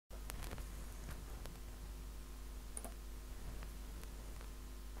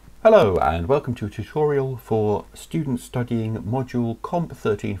Hello and welcome to a tutorial for students studying module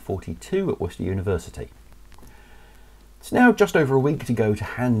COMP1342 at Worcester University. It's now just over a week to go to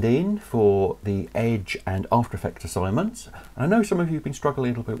hand in for the Edge and After Effects assignments. And I know some of you have been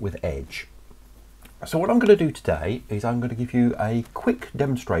struggling a little bit with Edge. So what I'm going to do today is I'm going to give you a quick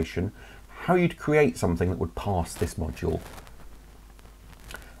demonstration how you'd create something that would pass this module.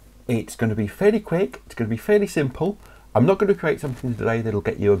 It's going to be fairly quick, it's going to be fairly simple. I'm not going to create something today that'll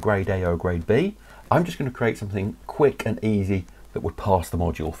get you a grade A or a grade B. I'm just going to create something quick and easy that would pass the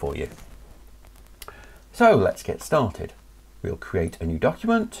module for you. So let's get started. We'll create a new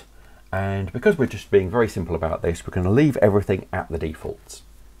document, and because we're just being very simple about this, we're going to leave everything at the defaults.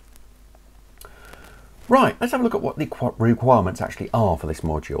 Right, let's have a look at what the requirements actually are for this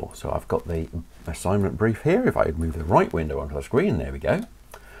module. So I've got the assignment brief here. If I move the right window onto the screen, there we go.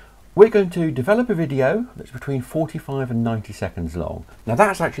 We're going to develop a video that's between 45 and 90 seconds long. Now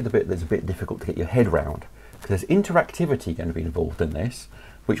that's actually the bit that's a bit difficult to get your head around, because there's interactivity going to be involved in this,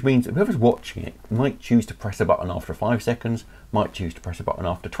 which means that whoever's watching it might choose to press a button after 5 seconds, might choose to press a button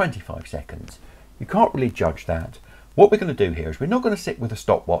after 25 seconds. You can't really judge that. What we're going to do here is we're not going to sit with a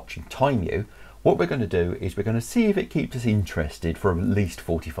stopwatch and time you. What we're going to do is we're going to see if it keeps us interested for at least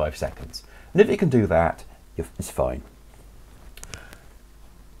 45 seconds. And if it can do that, it's fine.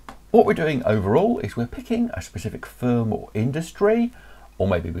 What we're doing overall is we're picking a specific firm or industry, or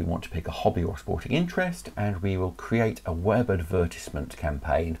maybe we want to pick a hobby or sporting interest, and we will create a web advertisement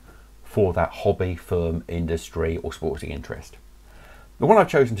campaign for that hobby, firm, industry or sporting interest. The one I've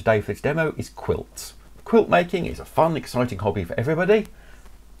chosen today for this demo is quilts. Quilt making is a fun, exciting hobby for everybody,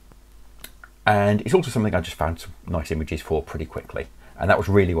 and it's also something I just found some nice images for pretty quickly, and that was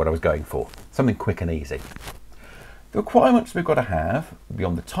really what I was going for, something quick and easy. The requirements we've got to have,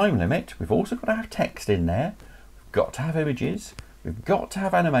 beyond the time limit, we've also got to have text in there, we've got to have images, we've got to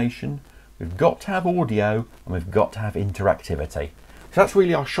have animation, we've got to have audio, and we've got to have interactivity. So that's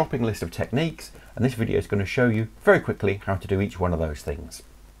really our shopping list of techniques, and this video is going to show you very quickly how to do each one of those things.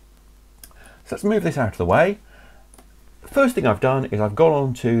 So let's move this out of the way. The first thing I've done is I've gone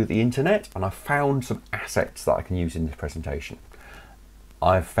onto the internet and I've found some assets that I can use in this presentation.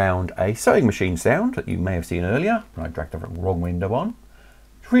 I've found a sewing machine sound that you may have seen earlier when I dragged the wrong window on.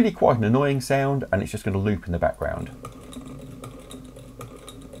 It's really quite an annoying sound, and it's just going to loop in the background.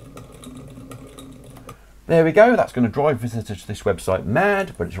 There we go, that's going to drive visitors to this website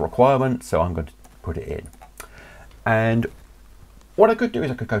mad, but it's a requirement, so I'm going to put it in. And what I could do is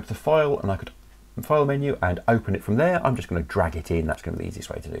I could go to the file and I could file menu and open it from there. I'm just going to drag it in. That's going to be the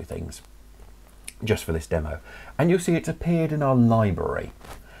easiest way to do things, just for this demo. And you'll see it's appeared in our library,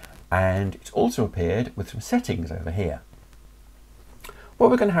 and it's also appeared with some settings over here.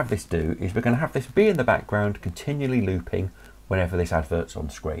 What we're going to have this do is we're going to have this be in the background, continually looping whenever this advert's on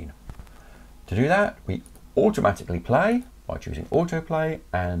screen. To do that, we automatically play by choosing autoplay,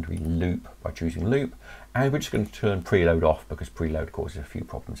 and we loop by choosing loop, and we're just going to turn preload off because preload causes a few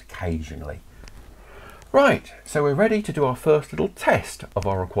problems occasionally. Right, so we're ready to do our first little test of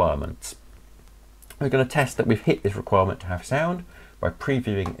our requirements. We're going to test that we've hit this requirement to have sound by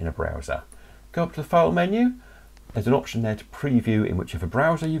previewing in a browser. Go up to the file menu, there's an option there to preview in whichever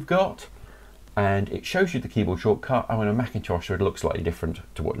browser you've got, and it shows you the keyboard shortcut. I'm on a Macintosh, so it looks slightly different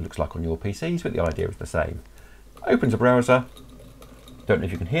to what it looks like on your PCs, but the idea is the same. Opens a browser, don't know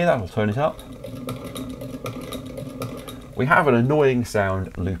if you can hear that, I'll turn it up. We have an annoying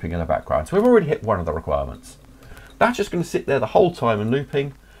sound looping in the background, so we've already hit one of the requirements. That's just going to sit there the whole time and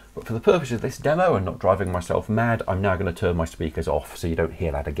looping. But for the purpose of this demo and not driving myself mad, I'm now going to turn my speakers off so you don't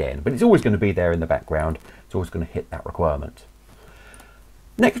hear that again. But it's always going to be there in the background. It's always going to hit that requirement.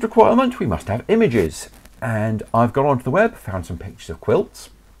 Next requirement, we must have images. And I've gone onto the web, found some pictures of quilts.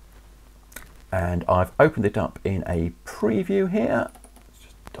 And I've opened it up in a preview here. Let's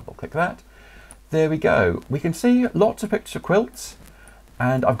just double click that. There we go. We can see lots of pictures of quilts.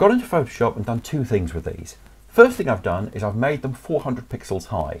 And I've gone into Photoshop and done two things with these. First thing I've done is I've made them 400 pixels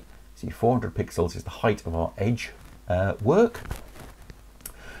high. See, 400 pixels is the height of our edge work.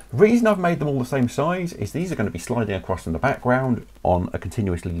 The reason I've made them all the same size is these are going to be sliding across in the background on a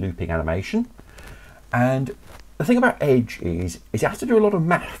continuously looping animation. And the thing about edge is it has to do a lot of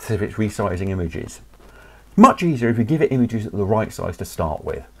maths if it's resizing images. Much easier if you give it images at the right size to start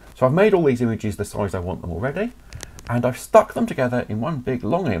with. So I've made all these images the size I want them already, and I've stuck them together in one big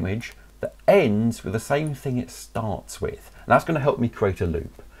long image that ends with the same thing it starts with. And that's going to help me create a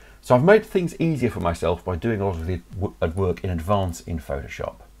loop. So I've made things easier for myself by doing a lot of the work in advance in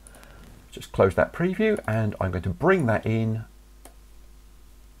Photoshop. Just close that preview, and I'm going to bring that in,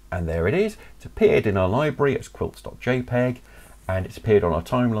 and there it is. It's appeared in our library as quilts.jpg, and it's appeared on our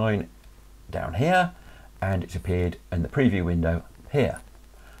timeline down here, and it's appeared in the preview window here.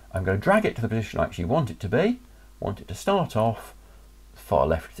 I'm going to drag it to the position I actually want it to be, want it to start off far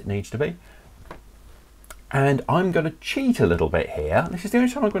left as it needs to be, and I'm going to cheat a little bit here. This is the only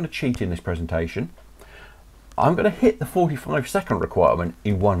time I'm going to cheat in this presentation. I'm going to hit the 45-second requirement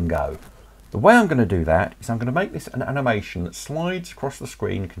in one go. The way I'm going to do that is I'm going to make this an animation that slides across the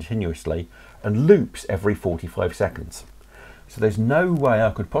screen continuously and loops every 45 seconds. So there's no way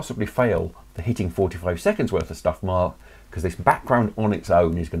I could possibly fail the hitting 45 seconds worth of stuff mark, because this background on its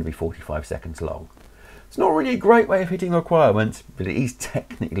own is going to be 45 seconds long. It's not really a great way of hitting the requirements, but it is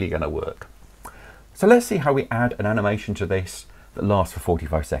technically going to work. So let's see how we add an animation to this that lasts for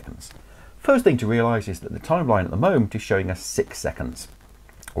 45 seconds. First thing to realise is that the timeline at the moment is showing us 6 seconds,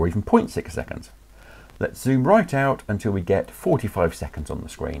 or even 0.6 seconds. Let's zoom right out until we get 45 seconds on the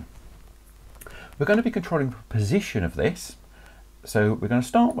screen. We're going to be controlling the position of this, so we're going to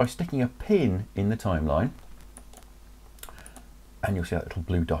start by sticking a pin in the timeline, and you'll see that little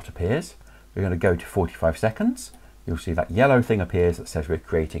blue dot appears. We're going to go to 45 seconds. You'll see that yellow thing appears that says we're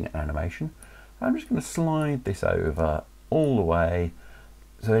creating an animation. I'm just going to slide this over all the way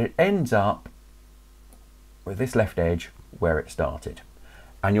so that it ends up with this left edge where it started.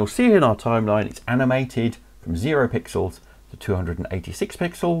 And you'll see in our timeline it's animated from 0 pixels to 286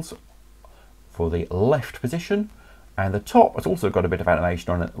 pixels for the left position, and the top has also got a bit of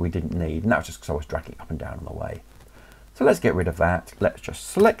animation on it that we didn't need, and that's just because I was dragging up and down on the way. So let's get rid of that. Let's just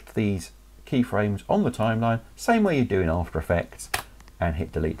select these keyframes on the timeline, same way you do in After Effects, and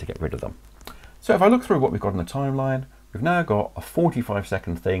hit delete to get rid of them. So if I look through what we've got on the timeline, we've now got a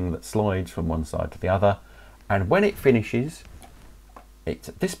 45-second thing that slides from one side to the other, and when it finishes, it's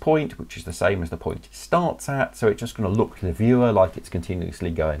at this point, which is the same as the point it starts at, so it's just going to look to the viewer like it's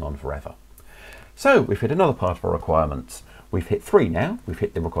continuously going on forever. So we've hit another part of our requirements. We've hit 3 now. We've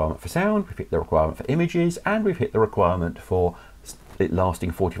hit the requirement for sound, we've hit the requirement for images, and we've hit the requirement for it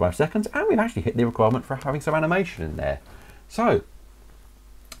lasting 45 seconds, and we've actually hit the requirement for having some animation in there. So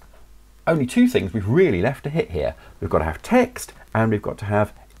only 2 things we've really left to hit here. We've got to have text and we've got to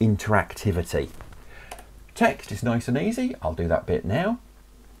have interactivity. Text is nice and easy. I'll do that bit now.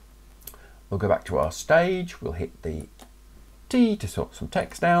 We'll go back to our stage. We'll hit the T to sort some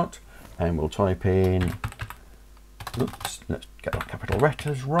text out, and we'll type in, oops, let's get our capital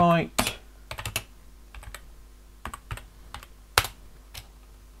letters right.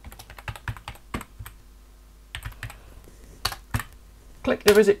 Click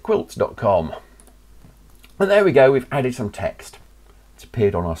to visit quilts.com. And there we go, we've added some text. It's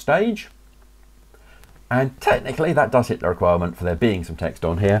appeared on our stage. And technically that does hit the requirement for there being some text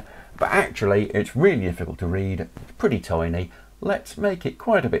on here, but actually it's really difficult to read. It's pretty tiny. Let's make it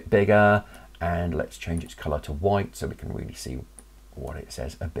quite a bit bigger, and let's change its colour to white so we can really see what it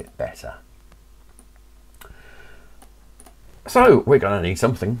says a bit better. So we're going to need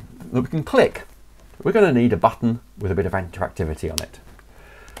something that we can click. We're going to need a button with a bit of interactivity on it.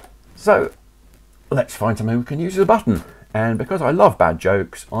 So let's find something we can use as a button. And because I love bad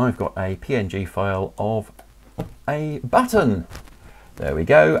jokes, I've got a PNG file of a button. There we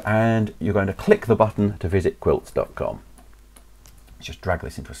go. And you're going to click the button to visit quilts.com. Let's just drag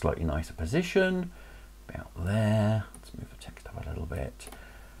this into a slightly nicer position. About there. Let's move the text up a little bit.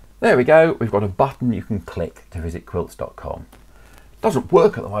 There we go. We've got a button you can click to visit quilts.com. Doesn't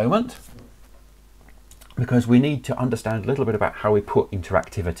work at the moment, because we need to understand a little bit about how we put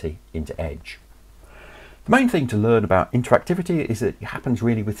interactivity into Edge. The main thing to learn about interactivity is that it happens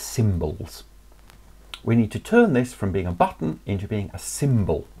really with symbols. We need to turn this from being a button into being a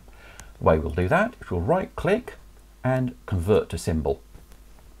symbol. The way we'll do that is we'll right click and convert to symbol.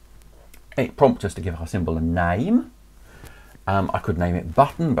 It prompts us to give our symbol a name. I could name it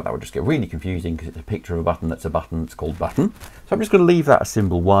button, but that would just get really confusing because it's a picture of a button that's called button. So I'm just going to leave that as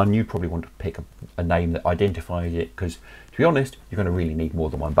symbol 1. You probably want to pick a name that identifies it, because to be honest, you're going to really need more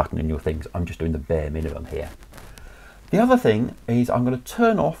than one button in your things. I'm just doing the bare minimum here. The other thing is I'm going to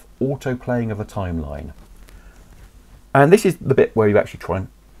turn off auto playing of the timeline. And this is the bit where you actually try and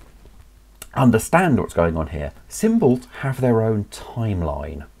understand what's going on here. Symbols have their own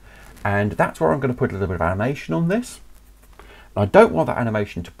timeline, and that's where I'm going to put a little bit of animation on this. I don't want that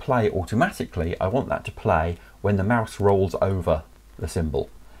animation to play automatically. I want that to play when the mouse rolls over the symbol.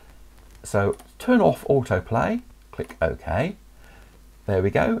 So turn off autoplay, click OK. There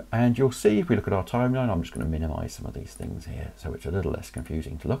we go. And you'll see if we look at our timeline, I'm just going to minimize some of these things here so it's a little less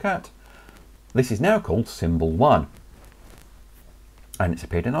confusing to look at. This is now called symbol 1. And it's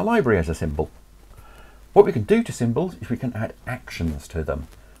appeared in our library as a symbol. What we can do to symbols is we can add actions to them.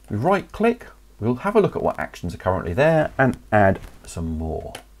 We right click we'll have a look at what actions are currently there and add some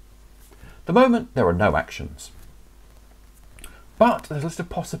more. At the moment, there are no actions, but there's a list of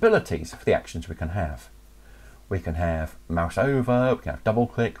possibilities for the actions we can have. We can have mouse over, we can have double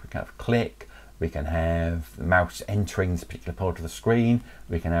click, we can have click, we can have the mouse entering this particular part of the screen,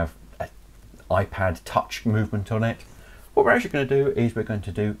 we can have an iPad touch movement on it. What we're actually going to do is we're going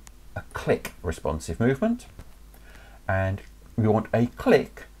to do a click responsive movement, and we want a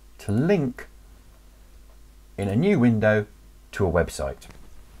click to link in a new window to a website.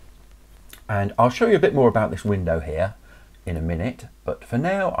 And I'll show you a bit more about this window here in a minute, but for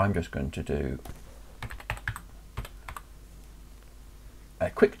now I'm just going to do a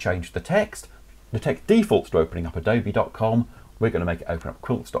quick change to the text. The text defaults to opening up adobe.com. We're going to make it open up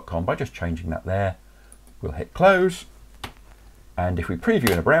quilts.com by just changing that there. We'll hit close, and if we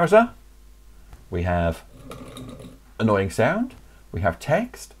preview in a browser, we have annoying sound, we have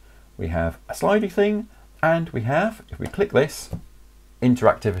text, we have a slidey thing, and we have, if we click this,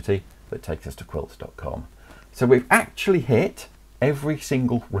 interactivity that takes us to quilts.com. So we've actually hit every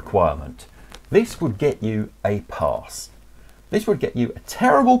single requirement. This would get you a pass. This would get you a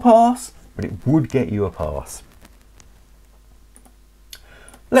terrible pass, but it would get you a pass.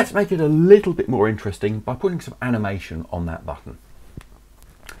 Let's make it a little bit more interesting by putting some animation on that button.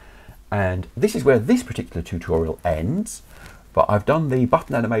 And this is where this particular tutorial ends, but I've done the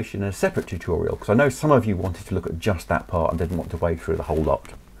button animation in a separate tutorial because I know some of you wanted to look at just that part and didn't want to wade through the whole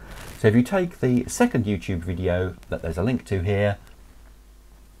lot. So if you take the second YouTube video that there's a link to here,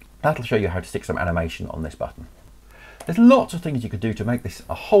 that'll show you how to stick some animation on this button. There's lots of things you could do to make this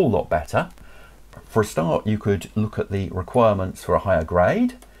a whole lot better. For a start, you could look at the requirements for a higher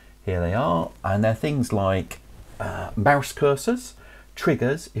grade. Here they are, and they're things like mouse cursors,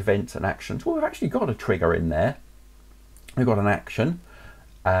 triggers, events and actions. Well, we've actually got a trigger in there. We've got an action.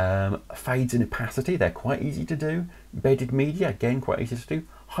 Fades and opacity, they're quite easy to do. Embedded media, again, quite easy to do.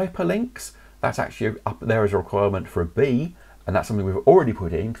 Hyperlinks, that's actually up there as a requirement for a B, and that's something we've already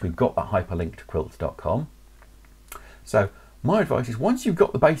put in because we've got that hyperlink to quilts.com. So my advice is, once you've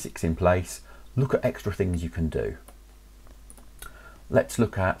got the basics in place, look at extra things you can do. Let's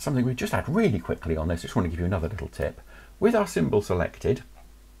look at something we just had really quickly on this. I just want to give you another little tip. With our symbol selected,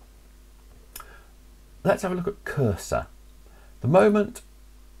 let's have a look at cursor. The moment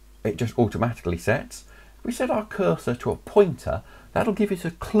it just automatically sets, if we set our cursor to a pointer, that'll give us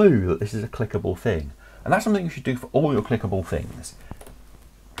a clue that this is a clickable thing. And that's something you should do for all your clickable things.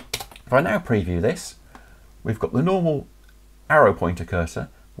 If I now preview this, we've got the normal arrow pointer cursor.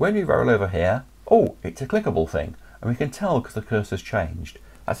 When we roll over here, oh, it's a clickable thing. And we can tell because the cursor's changed.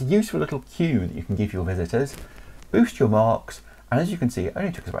 That's a useful little cue that you can give your visitors. Boost your marks, and as you can see, it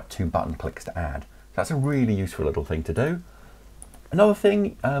only took us about 2 button clicks to add. So that's a really useful little thing to do. Another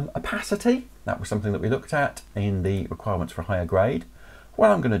thing, opacity. That was something that we looked at in the requirements for a higher grade. What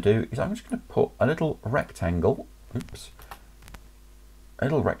I'm going to do is I'm just going to put a little rectangle, oops, a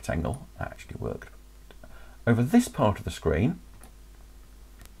little rectangle, that actually worked, over this part of the screen.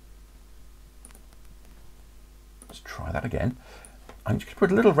 Let's try that again. I'm just going to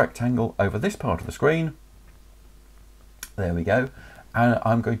put a little rectangle over this part of the screen. There we go. And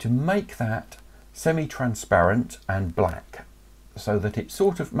I'm going to make that semi-transparent and black so that it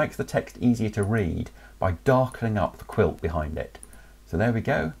sort of makes the text easier to read by darkening up the quilt behind it. So there we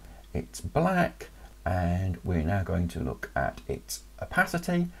go. It's black, and we're now going to look at its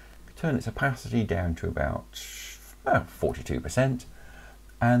opacity. Turn its opacity down to about 42%.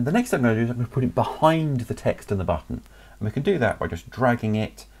 And the next thing I'm going to do is I'm going to put it behind the text and the button. And we can do that by just dragging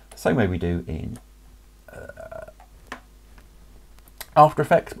it the same way we do in After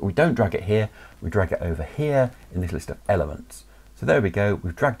Effects, but we don't drag it here, we drag it over here in this list of elements. So there we go,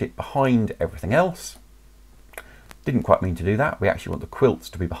 we've dragged it behind everything else. Didn't quite mean to do that, we actually want the quilts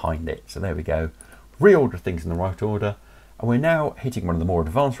to be behind it. So there we go, reorder things in the right order. And we're now hitting one of the more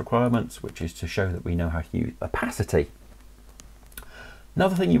advanced requirements, which is to show that we know how to use opacity.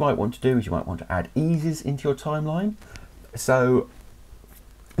 Another thing you might want to do is you might want to add eases into your timeline. So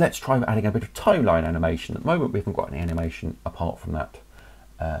let's try adding a bit of timeline animation. At the moment we haven't got any animation apart from that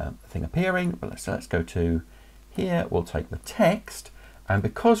thing appearing, but let's go to here. We'll take the text, and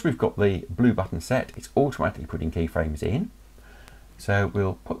because we've got the blue button set, it's automatically putting keyframes in. So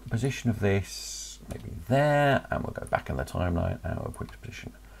we'll put the position of this maybe there, and we'll go back in the timeline and we'll put the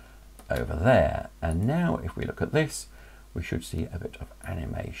position over there. And now if we look at this, we should see a bit of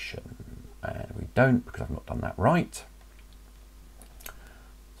animation, and we don't because I've not done that right.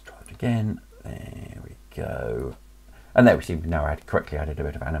 Let's try it again. There we go. And there we see we've now correctly added a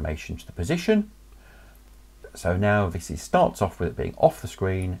bit of animation to the position. So now this starts off with it being off the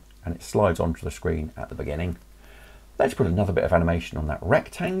screen, and it slides onto the screen at the beginning. Let's put another bit of animation on that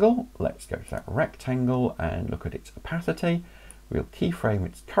rectangle. Let's go to that rectangle and look at its opacity. We'll keyframe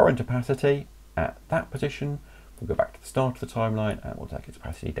its current opacity at that position. We'll go back to the start of the timeline and we'll take its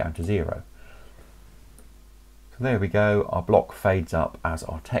opacity down to 0. So there we go, our block fades up as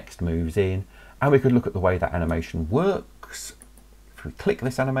our text moves in, and we could look at the way that animation works. If we click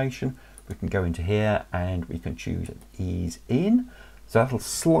this animation, we can go into here and we can choose an ease in. So that'll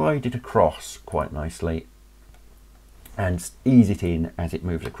slide it across quite nicely and ease it in as it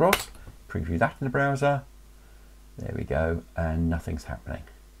moves across. Preview that in the browser. There we go, and nothing's happening.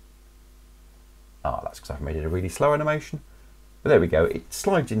 That's because I've made it a really slow animation. But there we go, it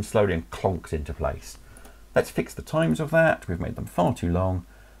slides in slowly and clonks into place. Let's fix the times of that. We've made them far too long.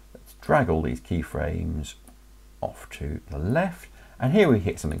 Let's drag all these keyframes off to the left. And here we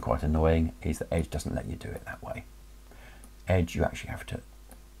hit something quite annoying, is that Edge doesn't let you do it that way. Edge, you actually have to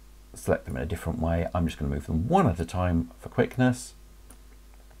select them in a different way. I'm just going to move them one at a time for quickness.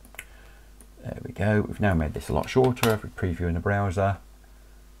 There we go. We've now made this a lot shorter. If we preview in the browser,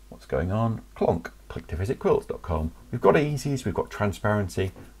 what's going on? Clonk, click to visit quilts.com. We've got easies, we've got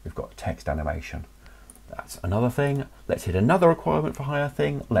transparency, we've got text animation. That's another thing. Let's hit another requirement for higher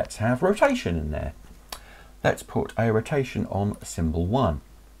thing. Let's have rotation in there. Let's put a rotation on symbol 1.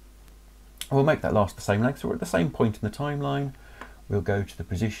 We'll make that last the same length, so we're at the same point in the timeline. We'll go to the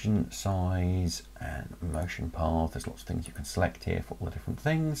position, size, and motion path. There's lots of things you can select here for all the different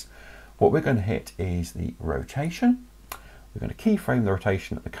things. What we're going to hit is the rotation. We're going to keyframe the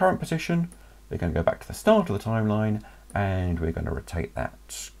rotation at the current position. We're going to go back to the start of the timeline, and we're going to rotate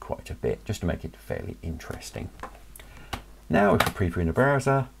that quite a bit, just to make it fairly interesting. Now, if we preview in the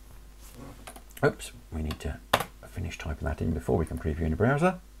browser, oops, we need to finish typing that in before we can preview in the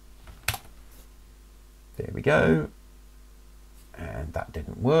browser. There we go. And that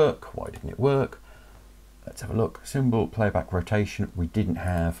didn't work. Why didn't it work? Let's have a look. Symbol, playback, rotation. We didn't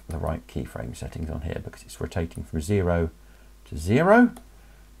have the right keyframe settings on here because it's rotating from 0 to 0.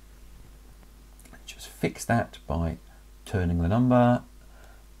 Let's just fix that by turning the number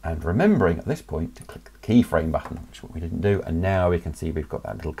and remembering at this point to click the keyframe button, which is what we didn't do. And now we can see we've got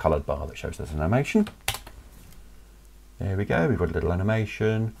that little coloured bar that shows us an animation. There we go, we've got a little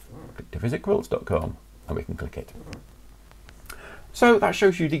animation. Click to visit quilts.com and we can click it. So that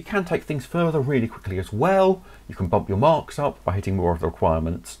shows you that you can take things further really quickly as well. You can bump your marks up by hitting more of the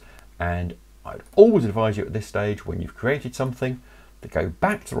requirements. And I'd always advise you at this stage, when you've created something, to go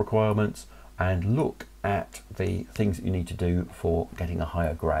back to the requirements and look at the things that you need to do for getting a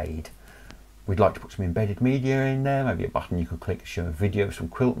higher grade. We'd like to put some embedded media in there, maybe a button you could click to show a video of some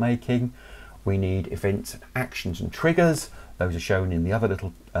quilt making. We need events and actions and triggers. Those are shown in the other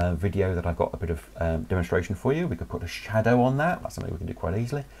little video that I've got a bit of demonstration for you. We could put a shadow on that. That's something we can do quite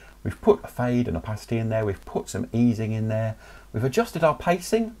easily. We've put a fade and opacity in there. We've put some easing in there. We've adjusted our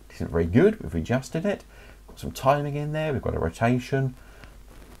pacing. It isn't very good. We've adjusted it. Got some timing in there. We've got a rotation.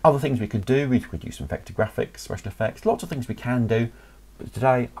 Other things we could do, we could use some vector graphics, special effects, lots of things we can do. But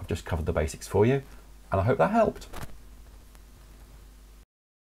today I've just covered the basics for you, and I hope that helped.